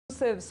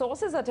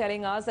Sources are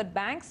telling us that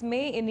banks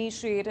may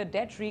initiate a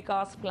debt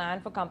recast plan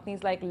for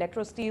companies like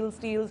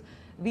Steels,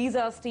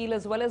 Visa Steel,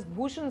 as well as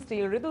Bhushan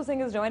Steel. Ritu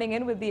Singh is joining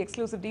in with the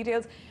exclusive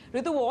details.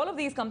 Ritu, all of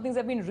these companies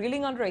have been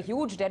reeling under a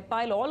huge debt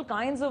pile. All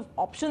kinds of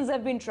options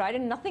have been tried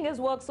and nothing has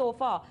worked so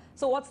far.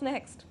 So what's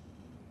next?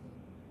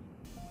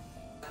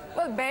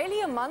 Well,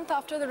 barely a month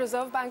after the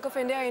Reserve Bank of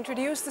India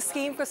introduced the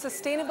scheme for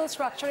sustainable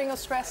structuring of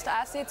stressed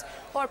assets,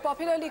 or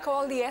popularly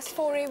called the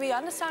S4A, we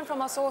understand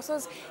from our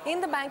sources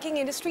in the banking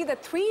industry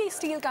that 3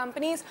 steel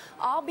companies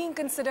are being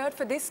considered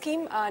for this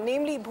scheme,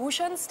 namely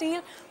Bhushan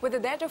Steel with a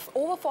debt of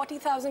over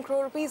 40,000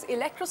 crore rupees,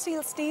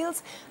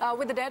 Steels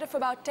with a debt of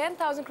about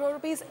 10,000 crore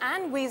rupees,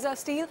 and Visa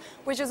Steel,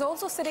 which is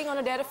also sitting on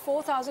a debt of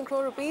 4,000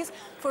 crore rupees.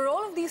 For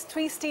all of these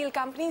 3 steel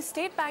companies,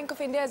 State Bank of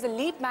India is the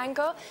lead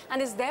banker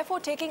and is therefore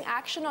taking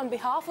action on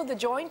behalf of the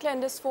Joint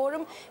Lenders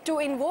Forum to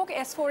invoke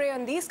S4A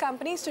on these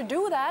companies. To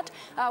do that,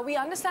 we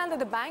understand that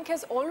the bank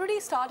has already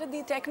started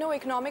the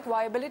techno-economic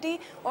viability,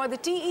 or the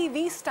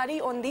TEV study,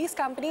 on these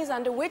companies,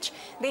 under which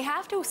they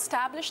have to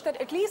establish that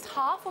at least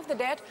half of the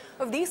debt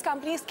of these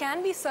companies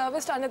can be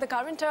serviced under the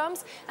current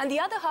terms, and the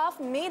other half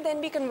may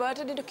then be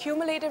converted into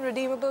cumulative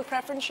redeemable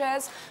preference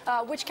shares,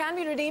 which can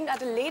be redeemed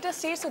at a later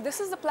stage. So this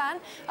is the plan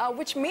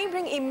which may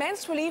bring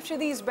immense relief to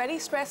these very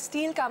stressed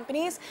steel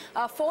companies.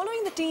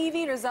 Following the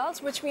TEV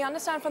results, which we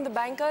understand from the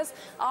bankers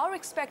are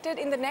expected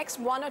in the next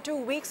 1 or 2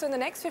 weeks, so in the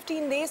next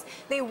 15 days,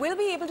 they will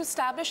be able to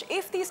establish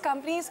if these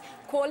companies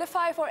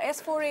qualify for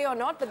S4A or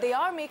not, but they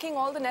are making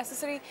all the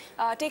necessary,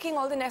 taking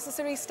all the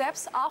necessary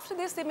steps. After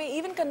this, they may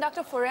even conduct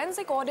a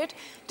forensic audit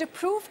to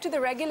prove to the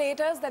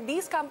regulators that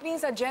these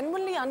companies are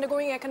genuinely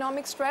undergoing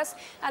economic stress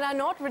and are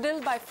not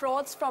riddled by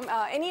frauds from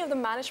any of the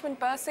management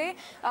per se.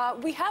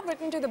 We have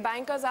written to the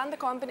bankers and the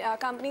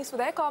companies for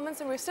their comments,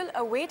 and we're still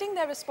awaiting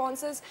their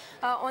responses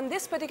on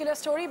this particular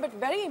story, but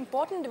very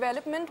important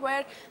development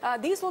where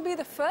these will be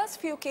the first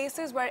few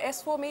cases where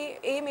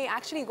S4A may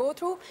actually go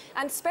through,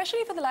 and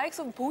especially for the likes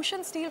of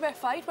Bhushan Steel, where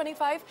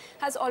 525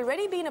 has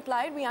already been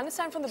applied. We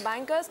understand from the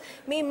bankers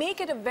may make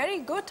it a very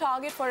good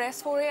target for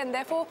S4A, and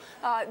therefore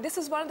this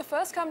is one of the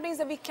first companies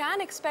that we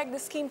can expect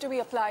this scheme to be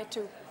applied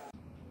to.